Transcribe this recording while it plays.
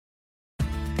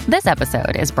This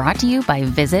episode is brought to you by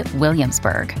Visit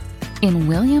Williamsburg. In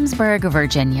Williamsburg,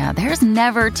 Virginia, there's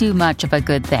never too much of a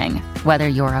good thing. Whether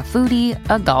you're a foodie,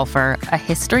 a golfer, a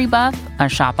history buff, a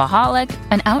shopaholic,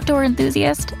 an outdoor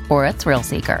enthusiast, or a thrill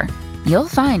seeker, you'll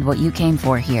find what you came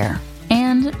for here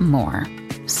and more.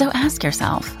 So ask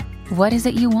yourself, what is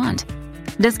it you want?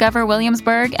 Discover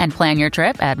Williamsburg and plan your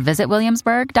trip at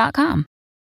visitwilliamsburg.com.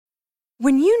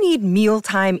 When you need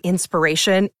mealtime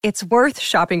inspiration, it's worth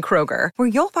shopping Kroger, where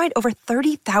you'll find over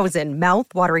 30,000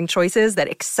 mouth-watering choices that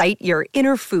excite your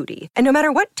inner foodie. And no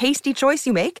matter what tasty choice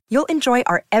you make, you'll enjoy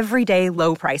our everyday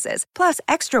low prices, plus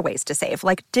extra ways to save,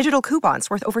 like digital coupons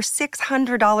worth over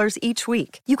 $600 each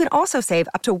week. You can also save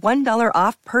up to $1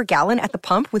 off per gallon at the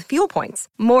pump with fuel points.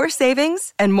 More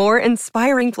savings and more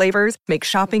inspiring flavors make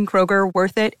shopping Kroger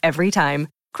worth it every time.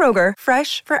 Kroger,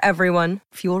 fresh for everyone.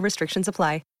 Fuel restrictions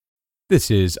apply. This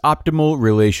is Optimal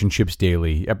Relationships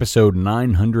Daily, episode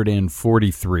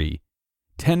 943,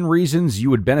 10 Reasons You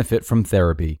Would Benefit from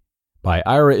Therapy, by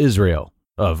Ira Israel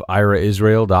of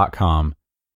iraisrael.com.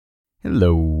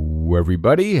 Hello,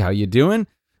 everybody. How you doing?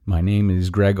 My name is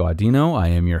Greg Audino. I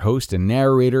am your host and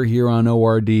narrator here on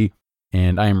ORD,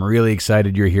 and I am really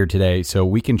excited you're here today so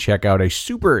we can check out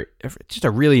just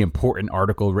a really important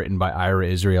article written by Ira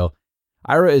Israel.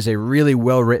 Ira is a really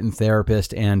well-written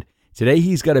therapist, and today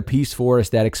he's got a piece for us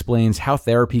that explains how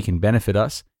therapy can benefit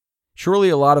us. Surely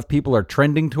a lot of people are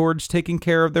trending towards taking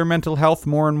care of their mental health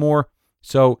more and more,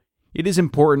 so it is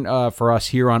important for us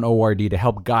here on ORD to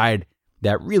help guide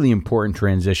that really important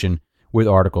transition with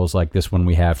articles like this one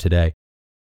we have today.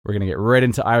 We're going to get right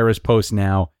into Ira's post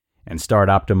now and start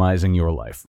optimizing your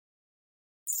life.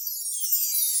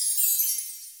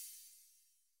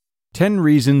 10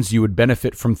 Reasons You Would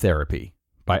Benefit from Therapy,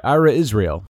 by Ira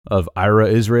Israel of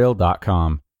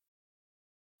iraisrael.com.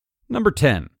 Number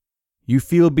 10. You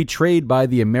feel betrayed by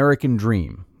the American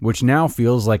dream, which now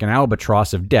feels like an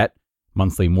albatross of debt,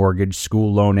 monthly mortgage,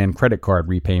 school loan, and credit card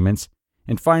repayments,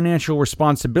 and financial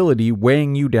responsibility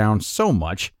weighing you down so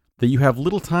much that you have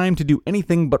little time to do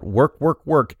anything but work,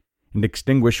 and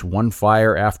extinguish one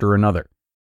fire after another.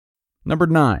 Number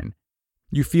 9.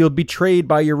 You feel betrayed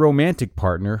by your romantic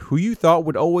partner who you thought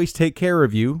would always take care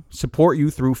of you, support you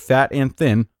through fat and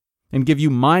thin, and give you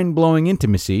mind-blowing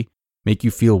intimacy, make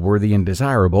you feel worthy and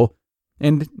desirable,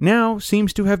 and now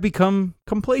seems to have become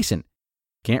complacent,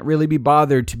 can't really be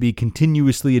bothered to be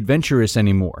continuously adventurous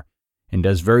anymore, and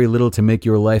does very little to make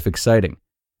your life exciting,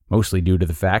 mostly due to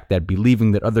the fact that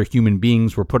believing that other human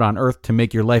beings were put on Earth to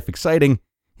make your life exciting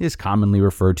is commonly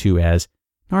referred to as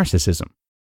narcissism.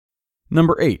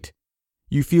 Number 8.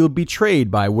 You feel betrayed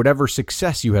by whatever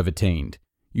success you have attained.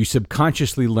 You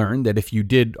subconsciously learn that if you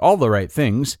did all the right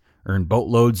things, earn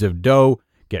boatloads of dough,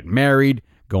 get married,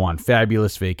 go on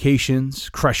fabulous vacations,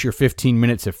 crush your 15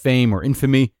 minutes of fame or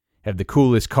infamy, have the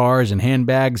coolest cars and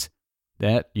handbags,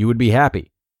 that you would be happy.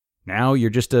 Now you're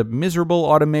just a miserable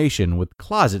automation with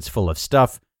closets full of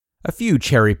stuff, a few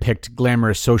cherry-picked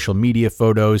glamorous social media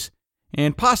photos,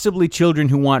 and possibly children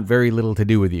who want very little to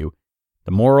do with you.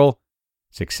 The moral?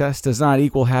 Success does not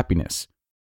equal happiness.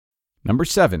 Number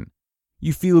 7.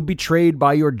 You feel betrayed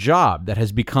by your job that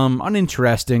has become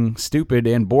uninteresting, stupid,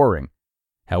 and boring.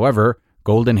 However,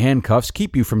 golden handcuffs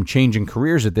keep you from changing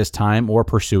careers at this time or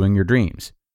pursuing your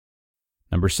dreams.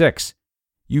 Number 6.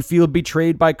 You feel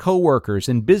betrayed by coworkers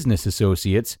and business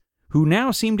associates who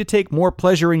now seem to take more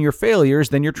pleasure in your failures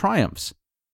than your triumphs.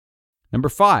 Number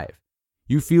 5.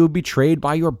 You feel betrayed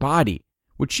by your body,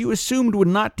 which you assumed would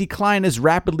not decline as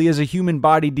rapidly as a human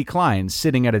body declines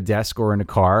sitting at a desk or in a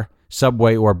car,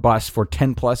 subway, or bus for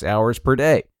 10+ hours per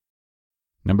day.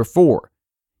 Number 4.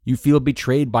 You feel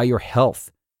betrayed by your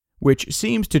health, which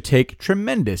seems to take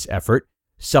tremendous effort,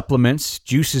 supplements,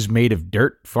 juices made of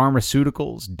dirt,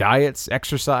 pharmaceuticals, diets,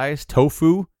 exercise,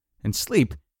 tofu, and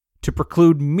sleep to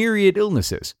preclude myriad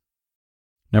illnesses.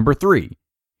 Number 3.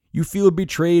 You feel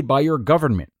betrayed by your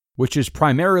government, which is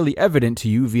primarily evident to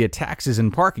you via taxes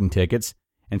and parking tickets,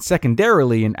 and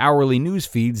secondarily in hourly news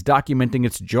feeds documenting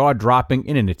its jaw-dropping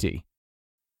inanity.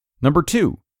 Number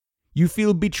 2. You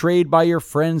feel betrayed by your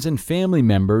friends and family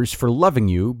members for loving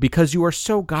you because you are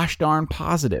so gosh darn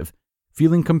positive,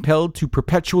 feeling compelled to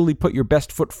perpetually put your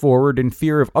best foot forward in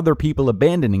fear of other people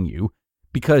abandoning you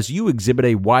because you exhibit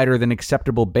a wider than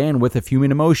acceptable bandwidth of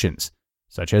human emotions,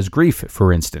 such as grief,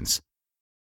 for instance.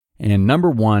 And number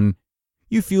 1,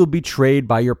 you feel betrayed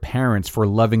by your parents for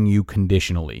loving you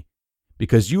conditionally,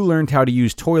 because you learned how to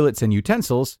use toilets and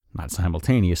utensils, not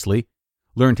simultaneously,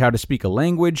 learned how to speak a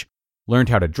language, learned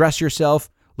how to dress yourself,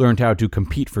 learned how to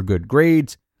compete for good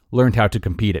grades, learned how to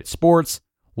compete at sports,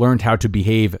 learned how to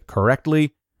behave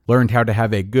correctly, learned how to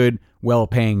have a good,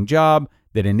 well-paying job,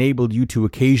 that enabled you to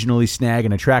occasionally snag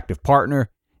an attractive partner,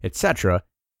 etc.,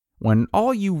 when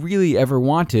all you really ever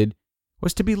wanted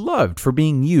was to be loved for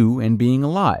being you and being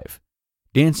alive.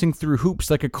 Dancing through hoops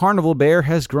like a carnival bear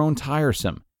has grown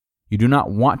tiresome. You do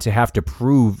not want to have to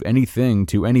prove anything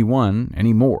to anyone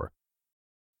anymore.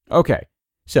 Okay,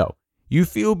 so you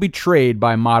feel betrayed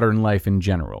by modern life in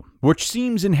general, which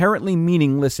seems inherently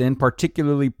meaningless and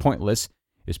particularly pointless,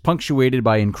 is punctuated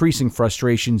by increasing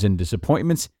frustrations and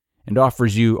disappointments, and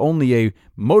offers you only a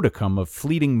modicum of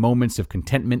fleeting moments of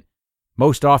contentment,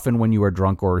 most often when you are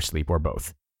drunk or asleep or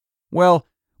both. Well,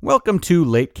 welcome to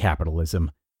late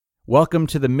capitalism. Welcome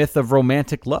to the myth of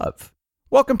romantic love.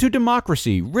 Welcome to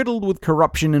democracy riddled with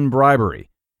corruption and bribery.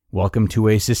 Welcome to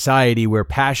a society where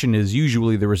passion is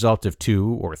usually the result of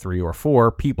 2 or 3 or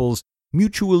 4 people's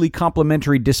mutually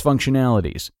complementary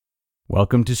dysfunctionalities.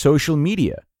 Welcome to social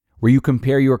media, where you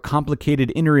compare your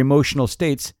complicated inner emotional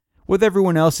states with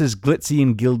everyone else's glitzy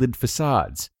and gilded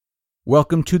facades.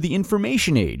 Welcome to the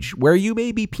information age, where you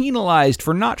may be penalized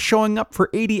for not showing up for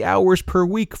 80 hours per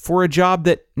week for a job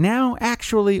that now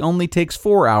actually only takes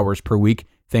 4 hours per week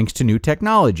thanks to new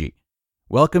technology.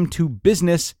 Welcome to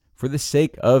business for the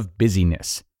sake of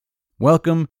busyness.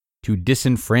 Welcome to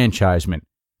disenfranchisement.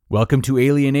 Welcome to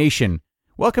alienation.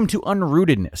 Welcome to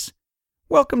unrootedness.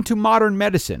 Welcome to modern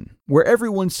medicine, where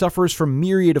everyone suffers from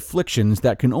myriad afflictions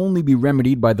that can only be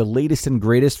remedied by the latest and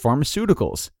greatest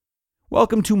pharmaceuticals.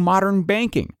 Welcome to modern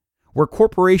banking, where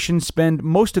corporations spend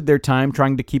most of their time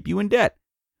trying to keep you in debt.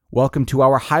 Welcome to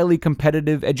our highly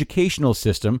competitive educational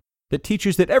system that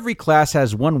teaches that every class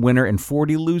has 1 winner and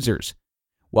 40 losers.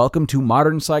 Welcome to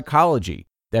modern psychology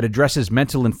that addresses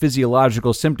mental and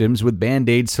physiological symptoms with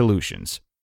Band-Aid solutions.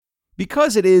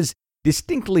 Because it is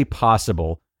distinctly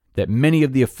possible that many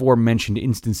of the aforementioned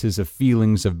instances of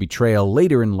feelings of betrayal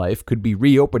later in life could be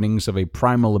reopenings of a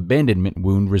primal abandonment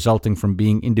wound resulting from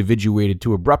being individuated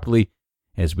too abruptly,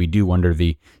 as we do under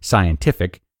the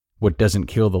scientific, what doesn't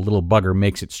kill the little bugger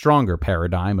makes it stronger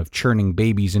paradigm of churning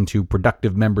babies into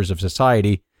productive members of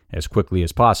society as quickly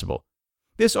as possible.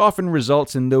 This often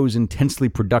results in those intensely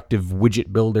productive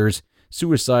widget builders,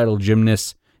 suicidal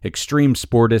gymnasts, extreme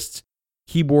sportists,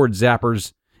 keyboard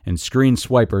zappers, and screen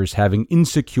swipers having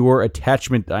insecure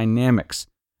attachment dynamics,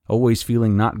 always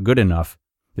feeling not good enough,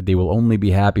 that they will only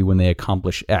be happy when they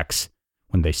accomplish X,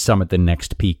 when they summit the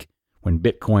next peak, when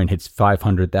Bitcoin hits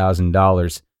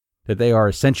 $500,000, that they are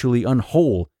essentially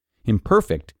unwhole,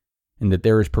 imperfect, and that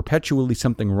there is perpetually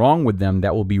something wrong with them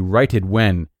that will be righted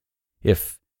when,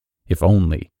 if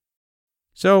only.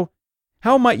 So,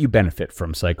 how might you benefit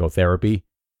from psychotherapy?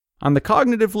 On the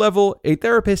cognitive level, a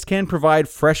therapist can provide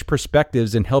fresh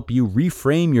perspectives and help you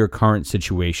reframe your current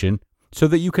situation so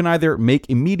that you can either make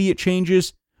immediate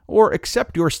changes or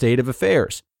accept your state of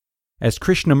affairs. As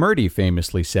Krishnamurti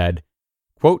famously said,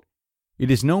 quote, "It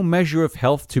is no measure of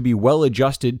health to be well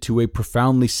adjusted to a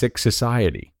profoundly sick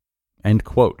society." End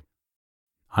quote.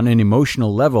 On an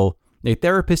emotional level, a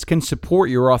therapist can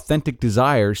support your authentic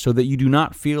desires so that you do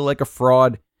not feel like a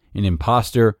fraud, an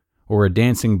imposter, or a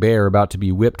dancing bear about to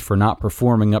be whipped for not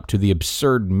performing up to the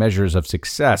absurd measures of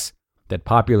success that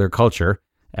popular culture,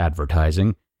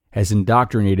 advertising, has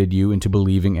indoctrinated you into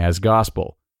believing as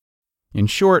gospel. In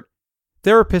short,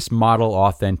 therapists model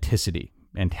authenticity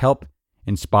and help,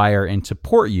 inspire, and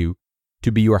support you to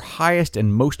be your highest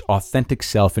and most authentic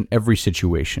self in every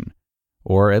situation,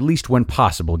 or at least when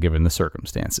possible given the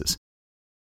circumstances.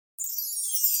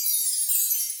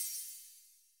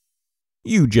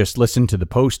 You just listened to the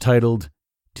post titled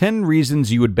 10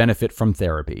 Reasons You Would Benefit from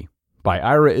Therapy by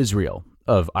Ira Israel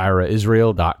of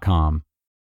iraisrael.com.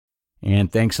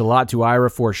 And thanks a lot to Ira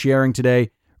for sharing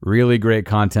today. Really great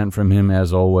content from him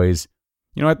as always.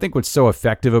 You know, I think what's so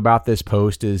effective about this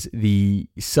post is the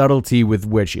subtlety with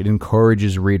which it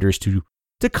encourages readers to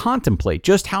contemplate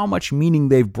just how much meaning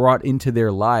they've brought into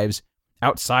their lives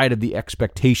outside of the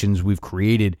expectations we've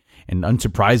created and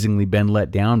unsurprisingly been let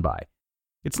down by.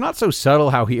 It's not so subtle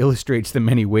how he illustrates the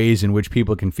many ways in which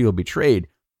people can feel betrayed,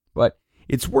 but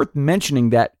it's worth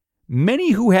mentioning that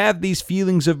many who have these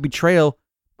feelings of betrayal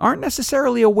aren't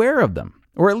necessarily aware of them,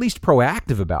 or at least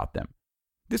proactive about them.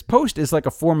 This post is like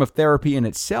a form of therapy in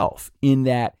itself, in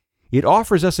that it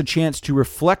offers us a chance to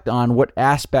reflect on what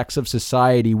aspects of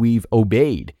society we've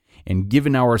obeyed and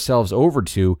given ourselves over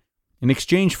to in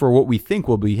exchange for what we think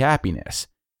will be happiness.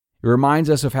 It reminds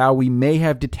us of how we may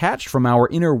have detached from our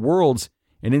inner worlds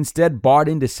and instead bought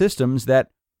into systems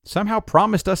that somehow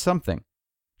promised us something.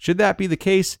 Should that be the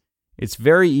case, it's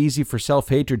very easy for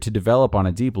self-hatred to develop on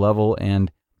a deep level,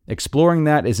 and exploring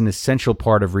that is an essential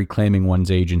part of reclaiming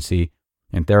one's agency,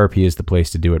 and therapy is the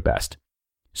place to do it best.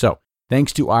 So,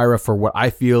 thanks to Ira for what I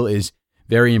feel is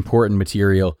Very important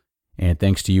material, and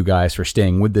thanks to you guys for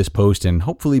staying with this post and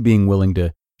hopefully being willing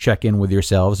to check in with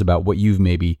yourselves about what you've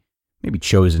maybe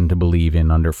chosen to believe in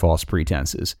under false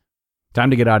pretenses. Time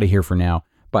to get out of here for now,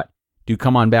 but do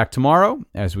come on back tomorrow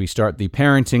as we start the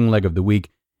parenting leg of the week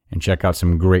and check out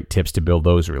some great tips to build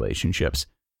those relationships.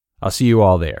 I'll see you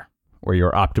all there, where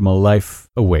your optimal life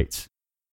awaits.